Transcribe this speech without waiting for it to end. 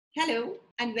Hello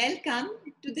and welcome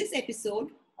to this episode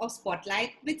of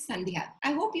Spotlight with Sandhya.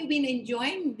 I hope you've been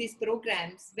enjoying these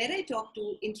programs where I talk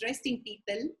to interesting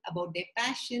people about their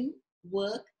passion,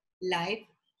 work, life,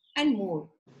 and more.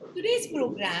 Today's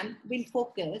program will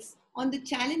focus on the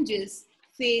challenges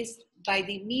faced by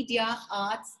the media,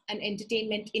 arts, and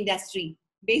entertainment industry,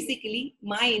 basically,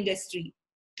 my industry.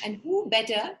 And who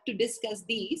better to discuss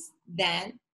these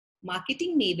than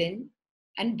marketing maven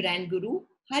and brand guru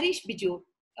Harish Bijoor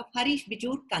of Harish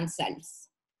Bijoor Consults.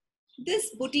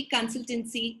 This boutique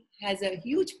consultancy has a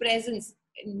huge presence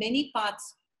in many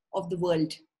parts of the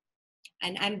world.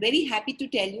 And I'm very happy to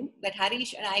tell you that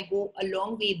Harish and I go a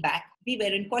long way back. We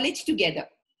were in college together.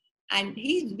 And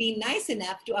he's been nice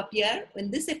enough to appear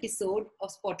in this episode of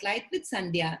Spotlight with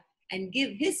Sandhya and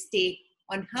give his take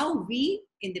on how we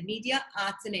in the media,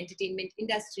 arts, and entertainment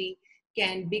industry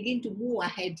can begin to move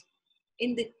ahead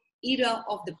in the era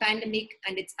of the pandemic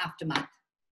and its aftermath.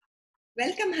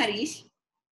 Welcome, Harish.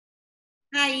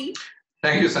 Hi.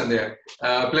 Thank you, Sandhya.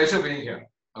 Pleasure being here.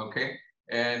 Okay,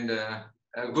 and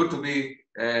good to be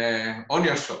on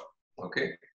your show.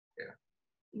 Okay. Yeah.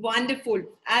 Wonderful.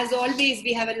 As always,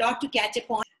 we have a lot to catch up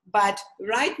on. But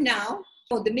right now,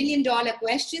 the million-dollar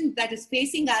question that is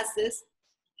facing us is,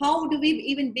 how do we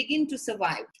even begin to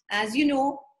survive? As you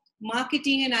know,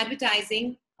 marketing and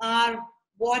advertising are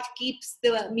what keeps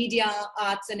the media,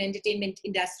 arts, and entertainment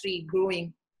industry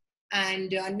growing.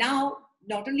 And now,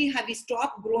 not only have we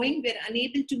stopped growing, we're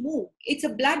unable to move. It's a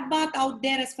bloodbath out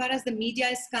there as far as the media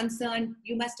is concerned.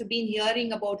 You must have been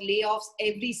hearing about layoffs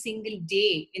every single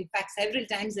day. In fact, several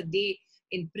times a day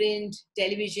in print,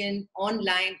 television,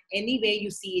 online, anywhere you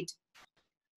see it.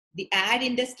 The ad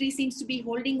industry seems to be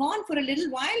holding on for a little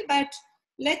while, but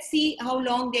let's see how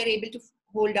long they're able to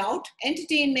hold out.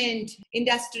 Entertainment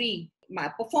industry, my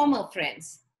performer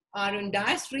friends, are in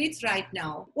dire straits right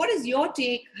now. What is your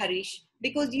take, Harish?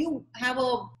 Because you have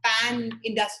a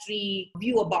pan-industry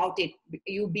view about it.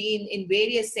 You've been in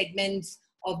various segments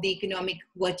of the economic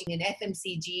working in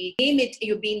FMCG, name it,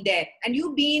 you've been there. And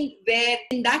you've been where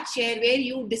in that chair where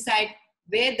you decide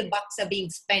where the bucks are being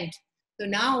spent. So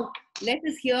now let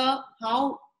us hear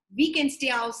how we can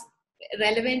stay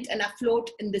relevant and afloat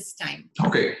in this time.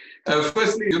 Okay.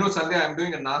 Firstly, Sandhya, I'm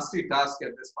doing a nasty task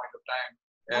at this point of time.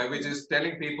 Which is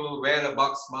telling people where the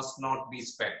bucks must not be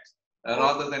spent,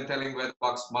 rather than telling where the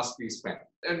bucks must be spent.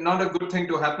 And not a good thing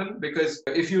to happen, because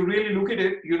if you really look at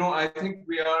it, I think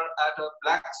we are at a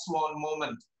black swan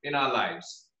moment in our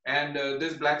lives. And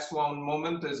this black swan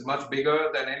moment is much bigger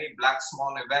than any black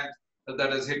swan event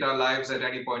that has hit our lives at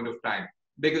any point of time.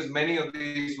 Because many of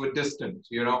these were distant,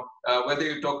 whether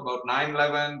you talk about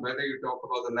 9/11, whether you talk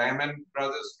about the Lehman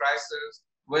Brothers crisis,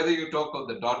 whether you talk of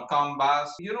the dot-com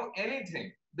bust,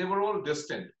 anything. They were all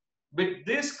distant. But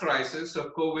this crisis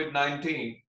of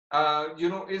COVID-19,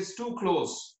 is too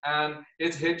close, and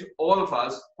it's hit all of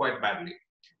us quite badly.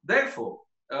 Therefore,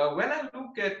 when I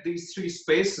look at these three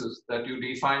spaces that you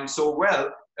defined so well,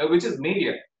 which is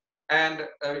media and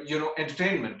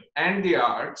entertainment and the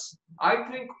arts, I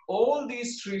think all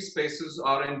these three spaces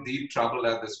are in deep trouble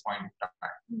at this point in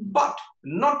time. But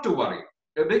not to worry,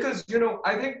 because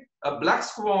I think a black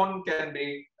swan can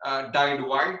be dyed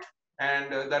white,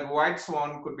 and that white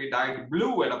swan could be dyed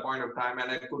blue at a point of time,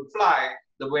 and it could fly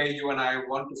the way you and I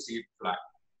want to see it fly.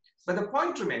 But the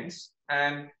point remains,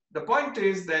 and the point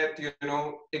is that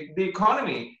the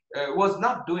economy was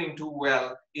not doing too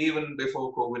well even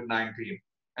before COVID-19.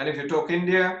 And if you talk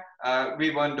India, we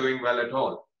weren't doing well at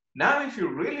all. Now, if you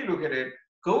really look at it,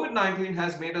 COVID-19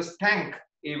 has made us tank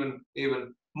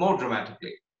even more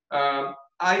dramatically.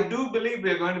 I do believe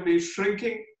we're going to be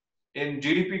shrinking in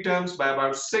GDP terms by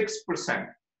about 6%.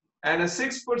 And a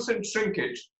 6%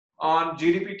 shrinkage on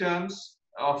GDP terms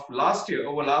of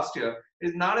over last year,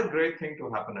 is not a great thing to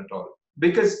happen at all.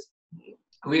 Because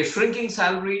we are shrinking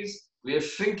salaries, we are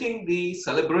shrinking the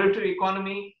celebratory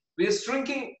economy, we are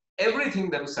shrinking everything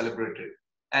that was celebratory.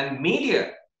 And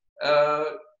media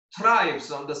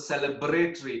thrives on the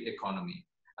celebratory economy.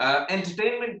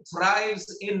 Entertainment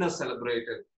thrives in a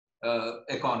celebrated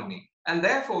economy. And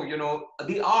therefore,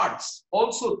 the arts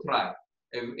also thrive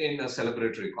in a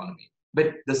celebratory economy.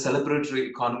 But the celebratory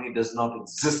economy does not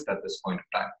exist at this point of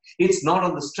time. It's not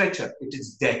on the stretcher, it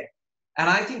is dead. And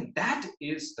I think that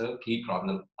is a key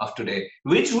problem of today,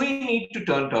 which we need to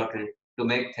turn turtle to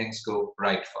make things go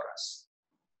right for us.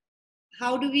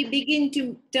 How do we begin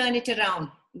to turn it around?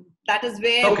 That is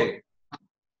where... Okay.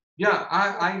 Yeah,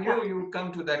 I knew you would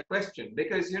come to that question,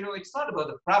 because, it's not about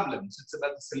the problems, it's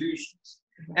about the solutions.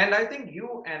 And I think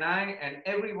you and I and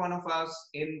every one of us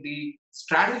in the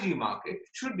strategy market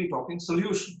should be talking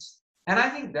solutions. And I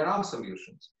think there are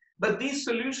solutions. But these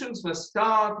solutions must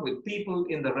start with people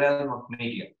in the realm of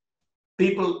media,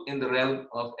 people in the realm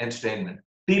of entertainment,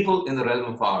 people in the realm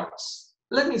of arts.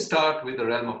 Let me start with the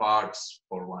realm of arts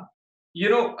for one.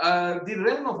 The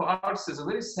realm of arts is a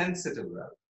very sensitive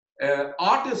realm.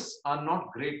 Artists are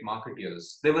not great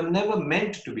marketeers. They were never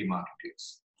meant to be marketeers.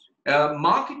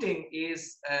 Marketing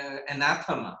is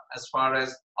anathema as far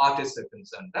as artists are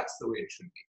concerned. That's the way it should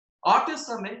be. Artists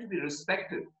are meant to be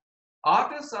respected.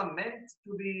 Artists are meant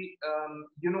to be,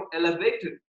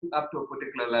 elevated up to a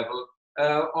particular level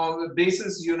on the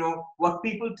basis, what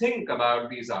people think about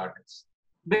these artists.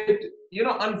 But,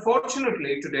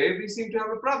 unfortunately, today we seem to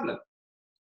have a problem.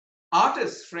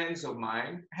 Artists, friends of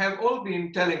mine, have all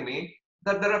been telling me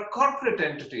that there are corporate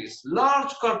entities,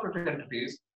 large corporate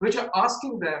entities, which are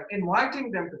asking them,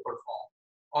 inviting them to perform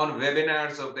on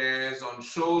webinars of theirs, on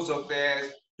shows of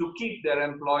theirs, to keep their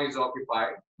employees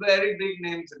occupied. Very big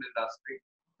names in the industry.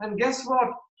 And guess what?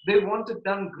 They want it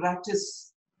done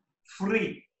gratis,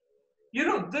 free.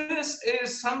 This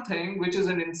is something which is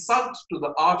an insult to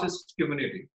the artist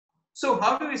community. So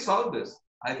how do we solve this?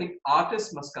 I think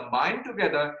artists must combine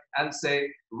together and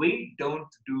say, we don't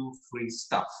do free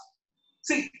stuff.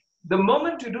 See, the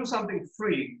moment you do something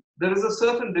free, there is a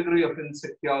certain degree of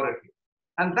insecurity.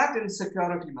 And that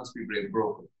insecurity must be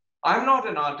broken. I'm not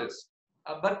an artist,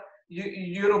 but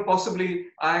possibly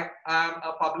I am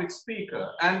a public speaker.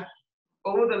 And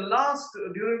over the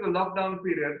during the lockdown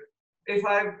period, if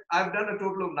I've done a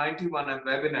total of 91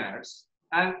 webinars,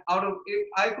 and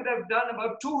I could have done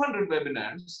about 200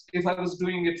 webinars if I was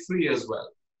doing it free as well.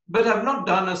 But I've not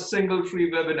done a single free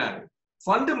webinar,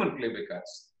 fundamentally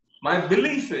because my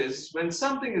belief is when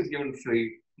something is given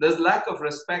free, there's lack of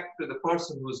respect to the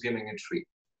person who's giving it free.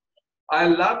 I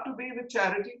love to be with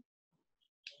charity,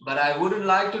 but I wouldn't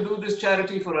like to do this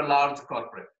charity for a large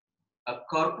corporate. A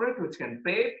corporate which can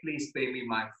pay, please pay me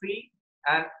my fee,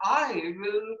 and I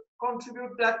will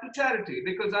contribute that to charity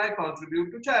because I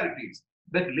contribute to charities.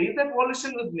 But leave that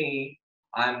volition with me.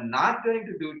 I'm not going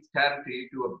to do charity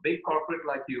to a big corporate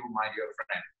like you, my dear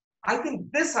friend. I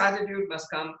think this attitude must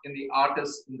come in the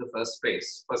artists in the first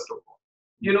place, first of all.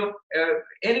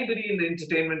 Anybody in the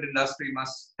entertainment industry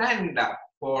must stand up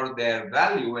for their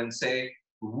value and say,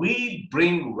 we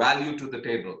bring value to the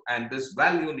table, and this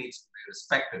value needs to be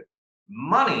respected.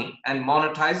 Money and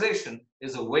monetization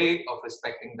is a way of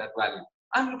respecting that value.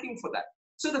 I'm looking for that.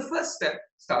 So the first step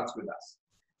starts with us.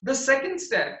 The second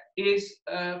step is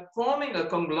forming a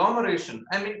conglomeration.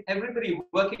 I mean, everybody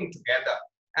working together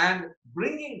and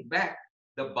bringing back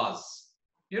the buzz.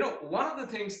 One of the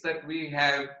things that we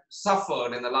have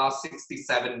suffered in the last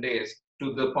 67 days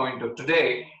to the point of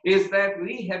today is that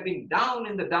we have been down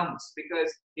in the dumps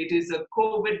because it is a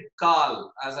COVID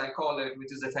kal, as I call it,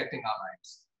 which is affecting our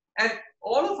lives. And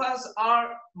all of us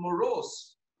are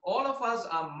morose. All of us,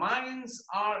 our minds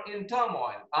are in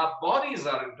turmoil. Our bodies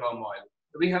are in turmoil.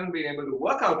 We haven't been able to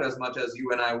work out as much as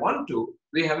you and I want to.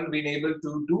 We haven't been able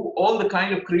to do all the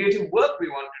kind of creative work we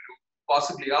want to do,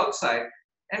 possibly outside.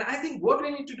 And I think what we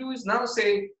need to do is now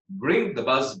say, bring the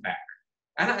buzz back.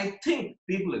 And I think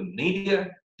people in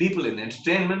media, people in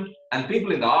entertainment, and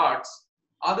people in the arts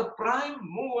are the prime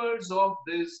movers of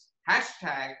this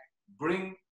hashtag,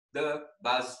 bring the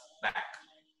buzz back.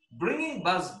 Bringing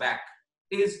buzz back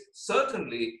is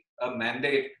certainly a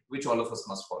mandate which all of us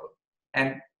must follow.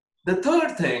 And the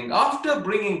third thing, after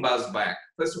bringing buzz back,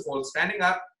 first of all, standing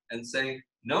up and saying,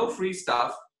 no free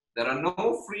stuff, there are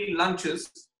no free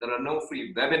lunches, there are no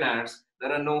free webinars,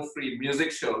 there are no free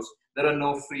music shows, there are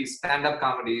no free stand-up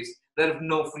comedies, there are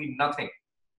no free nothing.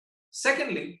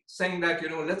 Secondly, saying that,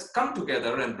 let's come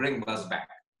together and bring buzz back.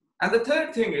 And the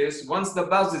third thing is, once the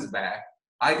buzz is back,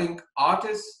 I think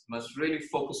artists must really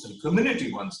focus on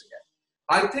community once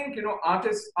again. I think,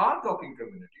 artists are talking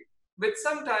community, but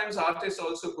sometimes artists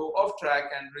also go off track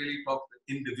and really talk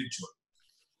the individual.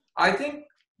 I think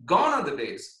gone are the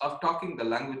days of talking the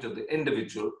language of the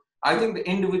individual. I think the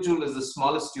individual is the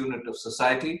smallest unit of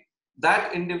society.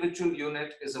 That individual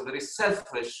unit is a very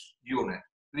selfish unit.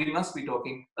 We must be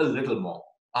talking a little more.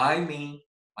 I, me,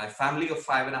 my family of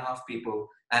 5.5 people,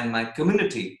 and my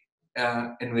community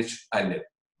in which I live.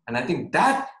 And I think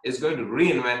that is going to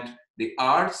reinvent the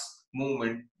arts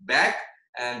movement back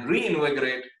and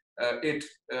reinvigorate it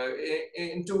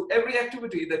into every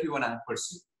activity that you and I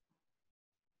pursue.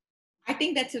 I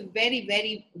think that's a very,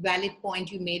 very valid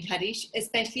point you made, Harish,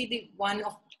 especially the one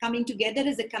of coming together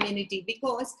as a community,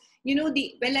 because,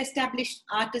 the well-established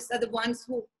artists are the ones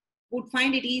who would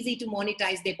find it easy to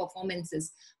monetize their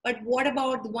performances. But what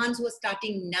about the ones who are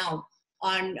starting now,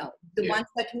 and the ones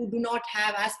who do not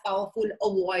have as powerful a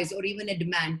voice or even a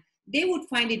demand? they would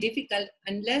find it difficult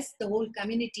unless the whole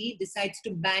community decides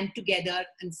to band together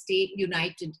and stay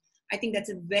united. I think that's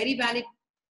a very valid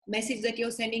message that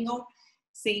you're sending out,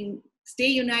 saying stay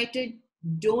united,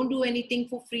 don't do anything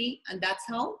for free, and that's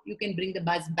how you can bring the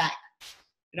buzz back,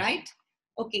 right?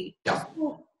 Okay. Yeah.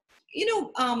 So,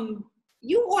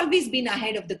 you've always been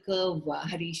ahead of the curve,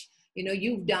 Harish.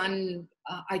 You've done,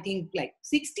 I think, like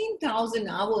 16,000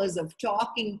 hours of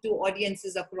talking to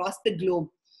audiences across the globe.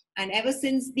 And ever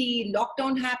since the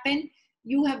lockdown happened,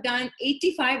 you have done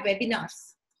 85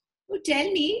 webinars. So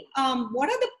tell me, what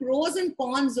are the pros and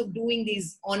cons of doing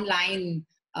these online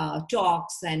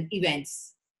talks and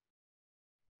events?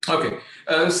 Okay.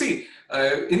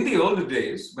 In the older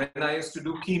days, when I used to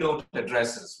do keynote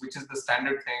addresses, which is the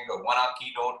standard thing, a 1-hour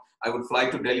keynote, I would fly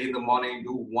to Delhi in the morning,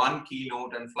 do one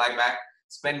keynote and fly back,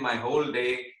 spend my whole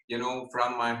day,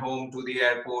 from my home to the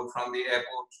airport, from the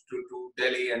airport to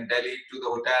Delhi, and Delhi to the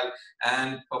hotel,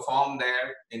 and perform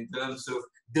there in terms of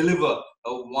deliver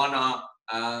a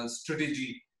 1-hour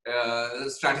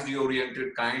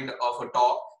strategy-oriented kind of a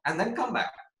talk, and then come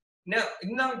back. Now,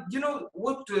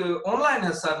 what online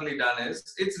has suddenly done is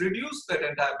it's reduced that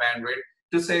entire bandwidth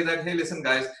to say that, hey, listen,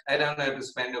 guys, I don't have to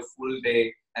spend a full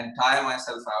day and tire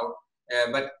myself out,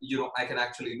 but I can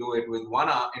actually do it with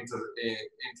 1-hour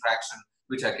interaction,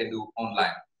 which I can do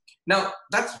online. Now,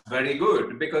 that's very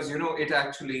good because it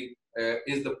actually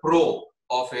is the pro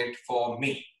of it for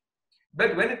me.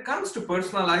 But when it comes to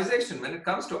personalization, when it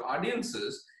comes to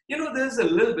audiences, there's a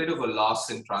little bit of a loss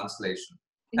in translation.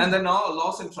 And then now a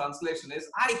loss in translation is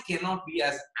I cannot be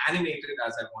as animated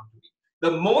as I want to be.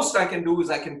 The most I can do is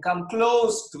I can come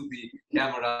close to the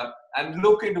camera and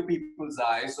look into people's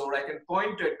eyes, or I can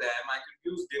point at them. I can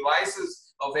use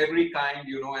devices of every kind,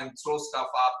 and throw stuff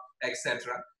up,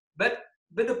 etc. But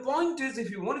the point is, if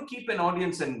you want to keep an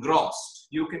audience engrossed,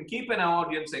 you can keep an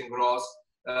audience engrossed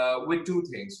with two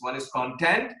things. One is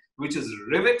content, which is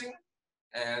riveting,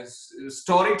 as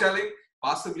storytelling,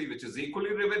 possibly, which is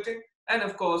equally riveting, and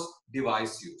of course,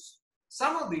 device use.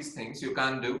 Some of these things you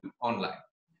can't do online.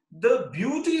 The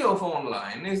beauty of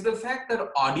online is the fact that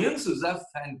audiences are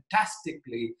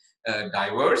fantastically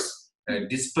diverse,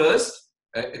 dispersed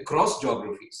across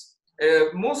geographies.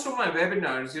 Most of my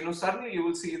webinars, suddenly you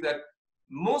will see that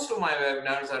most of my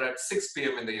webinars are at 6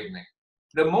 p.m. in the evening.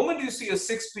 The moment you see a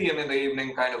 6 p.m. in the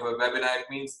evening kind of a webinar, it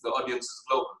means the audience is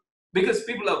global. Because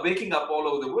people are waking up all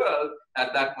over the world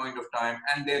at that point of time,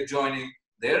 and they're joining.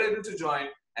 They're able to join,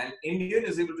 and Indian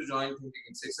is able to join thinking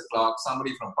it's 6 o'clock,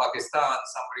 somebody from Pakistan,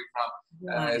 somebody from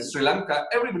Sri Lanka,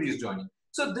 everybody is joining.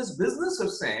 So this business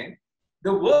of saying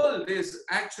the world is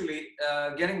actually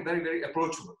getting very, very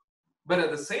approachable. But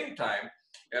at the same time,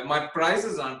 my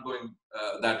prices aren't going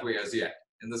that way as yet,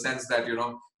 in the sense that,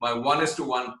 my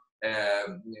 1:1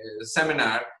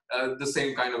 seminar, the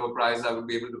same kind of a price I would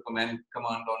be able to command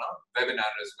on a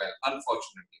webinar as well,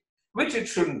 unfortunately, which it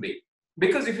shouldn't be.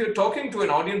 Because if you're talking to an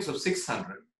audience of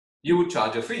 600, you would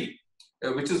charge a fee,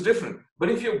 which is different. But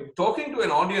if you're talking to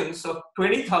an audience of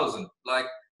 20,000, like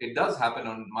it does happen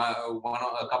on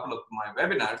a couple of my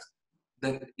webinars,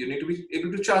 then you need to be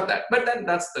able to charge that. But then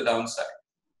that's the downside.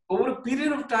 Over a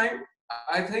period of time,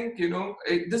 I think,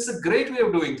 this is a great way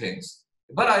of doing things.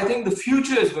 But I think the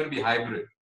future is going to be hybrid.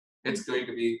 It's going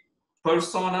to be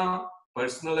persona,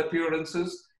 personal appearances.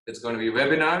 It's going to be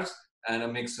webinars and a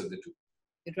mix of the two.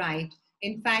 Right.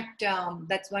 In fact,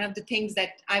 that's one of the things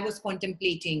that I was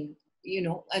contemplating,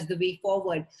 as the way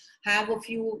forward. Have a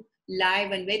few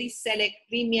live and very select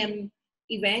premium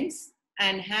events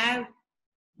and have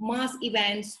mass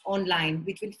events online,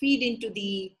 which will feed into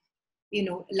the,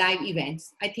 live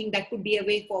events. I think that could be a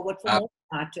way forward for most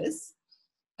artists.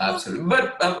 Absolutely.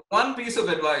 But one piece of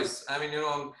advice,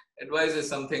 advice is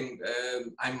something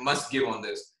I must give on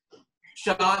this.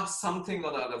 Charge something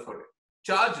or the other for it.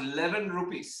 Charge 11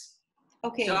 rupees.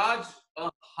 Okay. Charge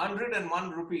 101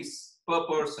 rupees per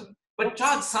person, but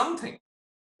charge something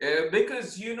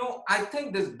because I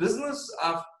think this business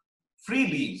of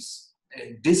freebies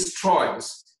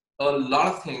destroys a lot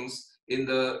of things in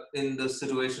the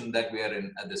situation that we are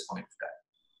in at this point of time.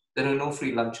 There are no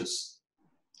free lunches.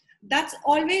 That's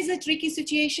always a tricky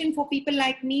situation for people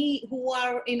like me who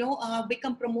are,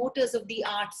 become promoters of the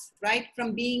arts, right?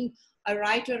 From being a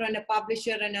writer and a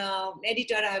publisher and an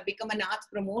editor, I have become an arts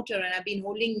promoter, and I've been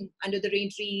holding Under the Rain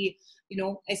Tree,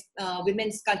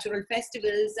 women's cultural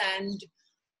festivals, and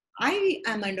I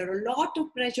am under a lot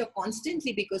of pressure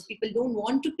constantly because people don't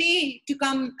want to pay to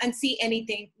come and see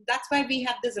anything. That's why we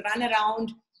have this run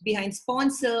around behind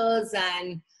sponsors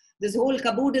and this whole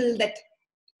caboodle that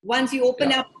once you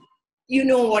open up, you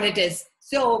know what it is.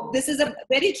 So this is a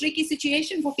very tricky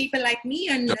situation for people like me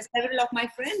and several of my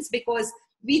friends, because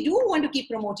we do want to keep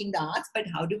promoting the arts, but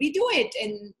how do we do it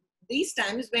in these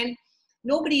times when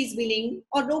nobody is willing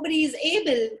or nobody is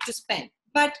able to spend?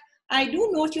 But I do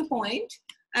note your point,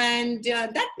 and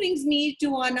that brings me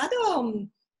to another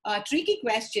tricky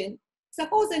question.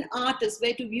 Suppose an artist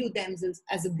were to view themselves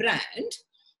as a brand,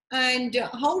 and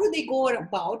how do they go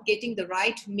about getting the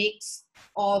right mix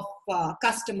of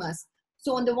customers?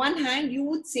 So on the one hand, you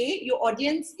would say your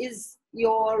audience is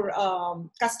your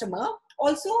customer.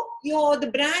 Also, you're the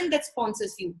brand that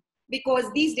sponsors you. Because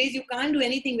these days you can't do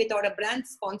anything without a brand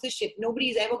sponsorship.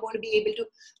 Nobody is ever going to be able to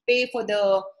pay for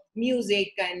the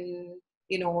music and,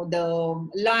 you know, the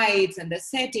lights and the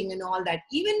setting and all that.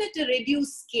 Even at a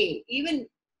reduced scale, even,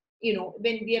 you know,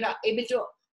 when we are able to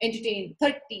entertain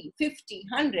 30, 50,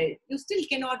 100, you still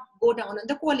cannot go down on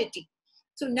the quality.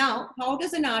 So now, how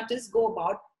does an artist go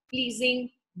about pleasing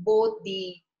both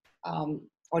the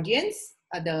audience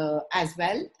as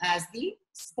well as the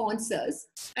sponsors,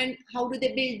 and how do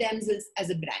they build themselves as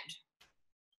a brand?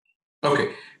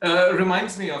 Okay,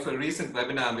 reminds me of a recent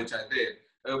webinar which I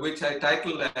did, which I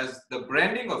titled as The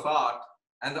Branding of Art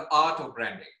and the Art of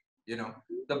Branding. You know,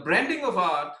 the branding of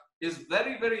art is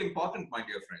very, very important, my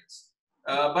dear friends.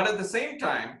 But at the same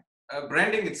time,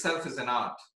 branding itself is an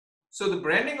art. So the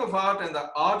branding of art and the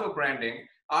art of branding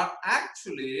are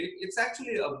actually, it's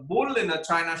actually a bull in a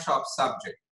china shop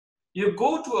subject. You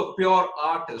go to a pure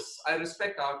artist. I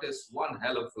respect artists one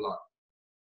hell of a lot.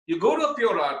 You go to a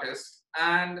pure artist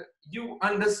and you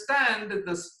understand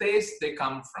the space they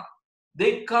come from.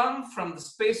 They come from the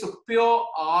space of pure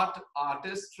art,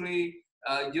 artistry,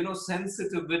 you know,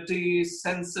 sensitivities,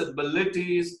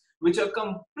 sensibilities, which are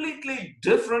completely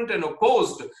different and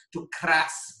opposed to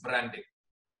crass branding.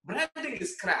 Branding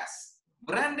is crass.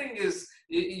 Branding is,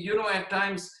 you know, at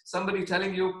times somebody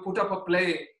telling you, put up a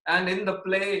play, and in the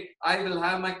play, I will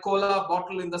have my cola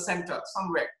bottle in the center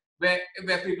somewhere where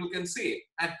people can see it.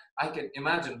 And I can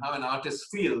imagine how an artist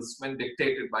feels when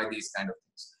dictated by these kind of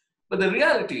things. But the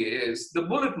reality is the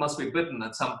bullet must be bitten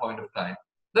at some point of time.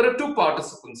 There are two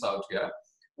participants out here.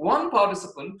 One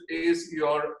participant is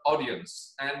your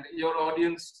audience, and your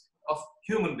audience of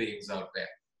human beings out there.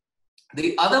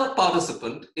 The other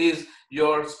participant is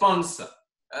your sponsor,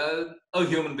 a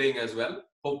human being as well,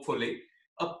 hopefully,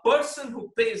 a person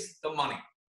who pays the money.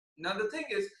 Now, the thing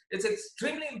is, it's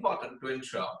extremely important to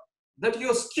ensure that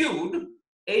you're skewed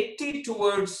 80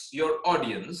 towards your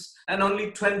audience and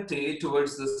only 20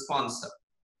 towards the sponsor.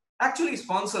 Actually,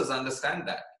 sponsors understand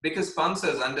that, because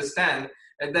sponsors understand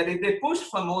that if they push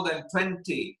for more than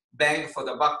 20 bang for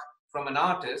the buck from an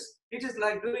artist, it is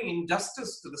like doing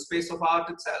injustice to the space of art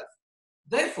itself.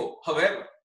 Therefore, however,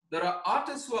 there are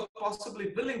artists who are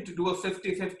possibly willing to do a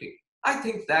 50-50. I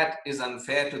think that is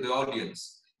unfair to the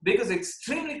audience, because it's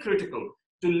extremely critical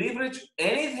to leverage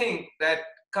anything that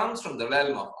comes from the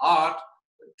realm of art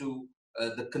to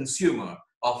the consumer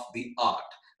of the art,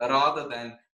 rather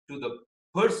than to the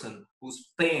person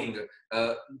who's paying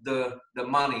the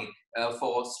money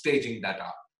for staging that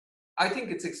art. I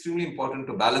think it's extremely important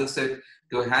to balance it,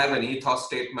 to have an ethos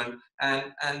statement,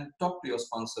 and talk to your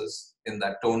sponsors in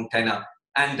that tone, tenor,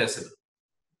 and decibel.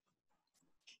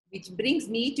 Which brings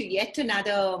me to yet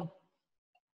another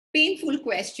painful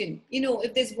question. You know,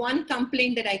 if there's one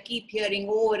complaint that I keep hearing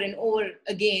over and over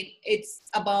again, it's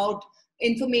about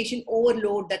information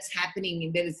overload that's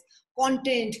happening. There is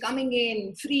content coming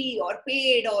in free or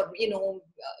paid, or, you know,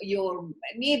 your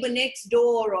neighbor next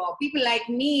door, or people like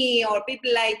me, or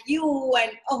people like you,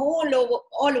 and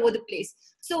all over the place.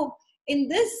 So in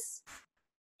this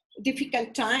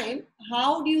difficult time,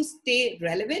 how do you stay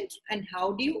relevant, and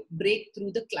how do you break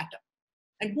through the clutter?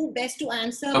 And who best to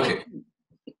answer? Okay.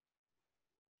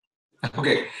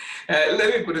 Okay,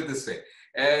 let me put it this way.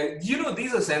 You know,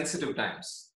 these are sensitive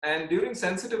times. And during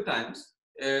sensitive times,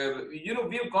 you know,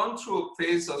 we've gone through a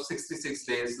phase of 66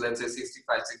 days, let's say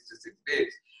 65, 66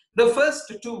 days. The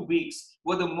first 2 weeks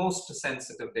were the most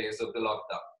sensitive days of the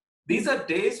lockdown. These are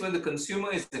days when the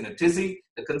consumer is in a tizzy,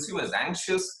 the consumer is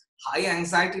anxious, high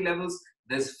anxiety levels,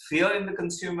 there's fear in the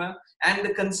consumer, and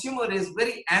the consumer is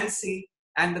very antsy,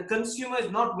 and the consumer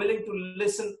is not willing to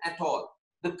listen at all.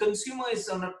 The consumer is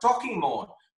on a talking mode.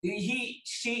 He,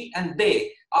 she, and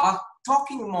they are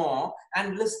talking more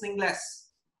and listening less.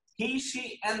 He,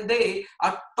 she, and they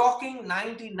are talking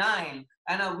 99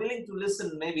 and are willing to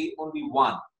listen maybe only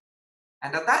 1.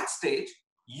 And at that stage,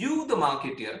 you, the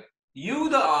marketer, you,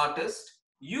 the artist,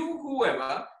 you,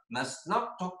 whoever, must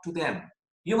not talk to them.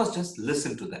 You must just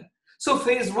listen to them. So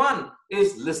phase 1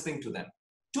 is listening to them.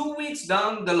 2 weeks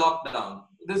down the lockdown,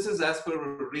 this is as per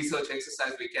research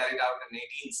exercise we carried out in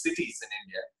 18 cities in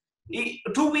India.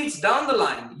 2 weeks down the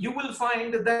line, you will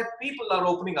find that people are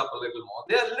opening up a little more.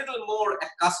 They are a little more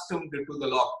accustomed to the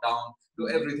lockdown, to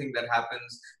everything that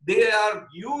happens. They are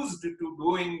used to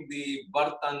doing the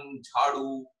bartan,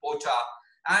 jhadu, pocha,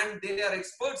 and they are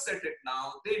experts at it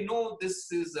now. They know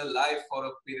this is a life for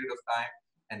a period of time,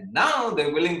 and now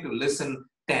they're willing to listen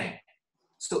 10.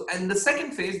 So, and the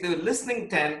second phase, they're listening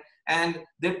 10 and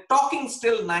they're talking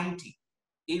still 90.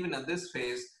 Even at this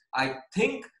phase, I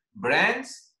think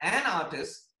brands and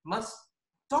artists must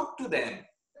talk to them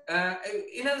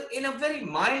in a very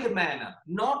mild manner,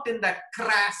 not in that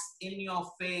crass, in your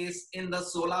face, in the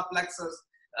solar plexus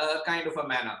kind of a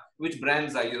manner, which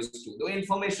brands are used to. The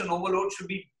information overload should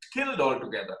be killed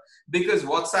altogether, because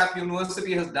WhatsApp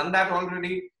University has done that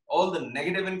already. All the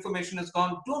negative information is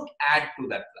gone. Don't add to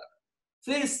that level.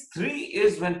 Phase 3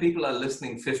 is when people are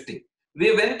listening 50. We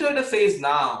have entered a phase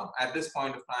now at this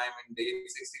point of time in day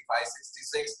 65,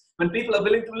 66, when people are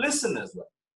willing to listen as well.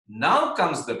 Now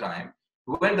comes the time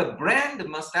when the brand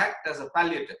must act as a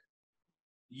palliative.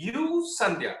 You,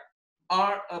 Sandhya,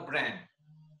 are a brand.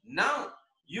 Now,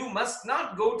 you must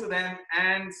not go to them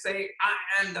and say,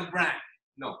 I am the brand.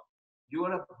 No, you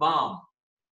are a balm.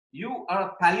 You are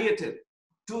a palliative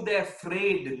to their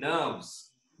frayed nerves.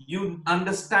 You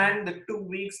understand the 2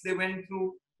 weeks they went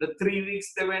through, the 3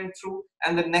 weeks they went through,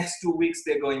 and the next 2 weeks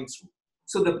they're going through.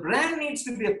 So the brand needs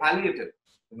to be a palliative.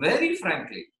 Very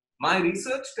frankly, my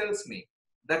research tells me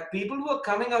that people who are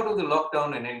coming out of the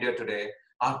lockdown in India today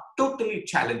are totally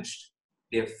challenged.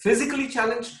 They're physically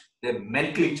challenged, they're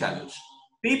mentally challenged.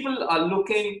 People are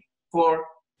looking for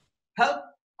help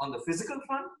on the physical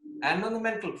front and on the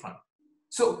mental front.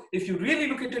 So if you really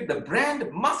look at it, the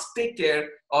brand must take care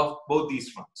of both these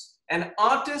fronts. An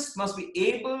artist must be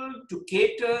able to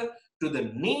cater to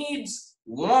the needs,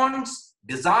 wants,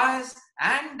 desires,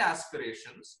 and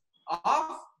aspirations of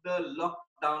the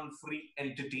lockdown-free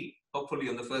entity. Hopefully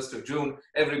on the 1st of June,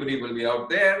 everybody will be out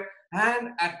there.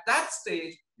 And at that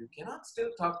stage, you cannot still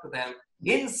talk to them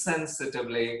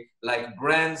insensitively like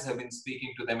brands have been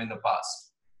speaking to them in the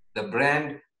past. The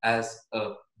brand as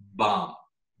a balm.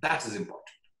 That is important.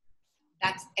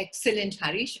 That's excellent,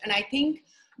 Harish. And I think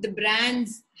the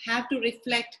brands have to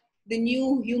reflect the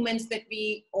new humans that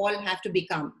we all have to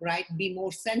become, right? Be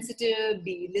more sensitive,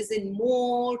 listen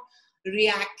more,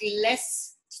 react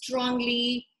less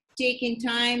strongly, take in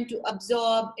time to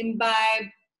absorb, imbibe,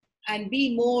 and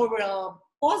be more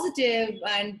positive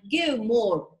and give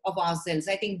more of ourselves.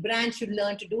 I think brands should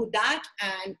learn to do that.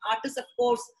 And artists, of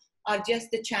course, are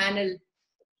just the channel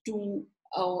to,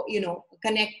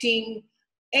 connecting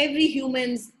every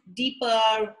human's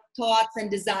deeper thoughts and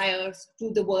desires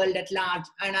to the world at large.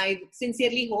 And I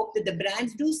sincerely hope that the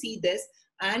brands do see this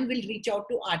and will reach out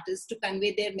to artists to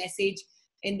convey their message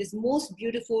in this most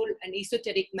beautiful and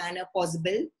esoteric manner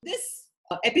possible. This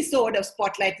episode of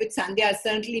Spotlight with Sandhya has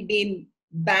certainly been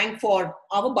bang for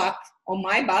our buck, or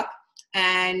my buck.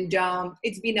 And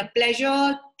it's been a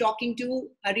pleasure talking to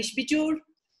Harish Bijoor,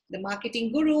 the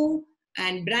marketing guru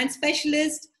and brand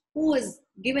specialist, who has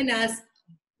given us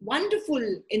wonderful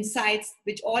insights,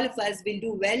 which all of us will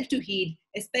do well to heed,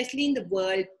 especially in the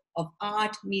world of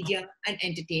art, media, and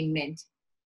entertainment.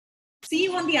 See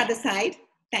you on the other side.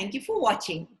 Thank you for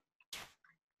watching.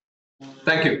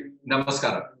 Thank you.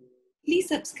 Namaskara. Please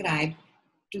subscribe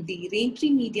to the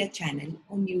Raintree Media channel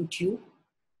on YouTube,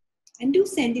 and do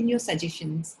send in your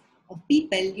suggestions of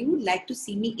people you would like to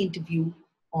see me interview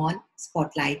on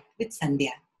Spotlight with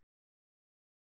Sandhya.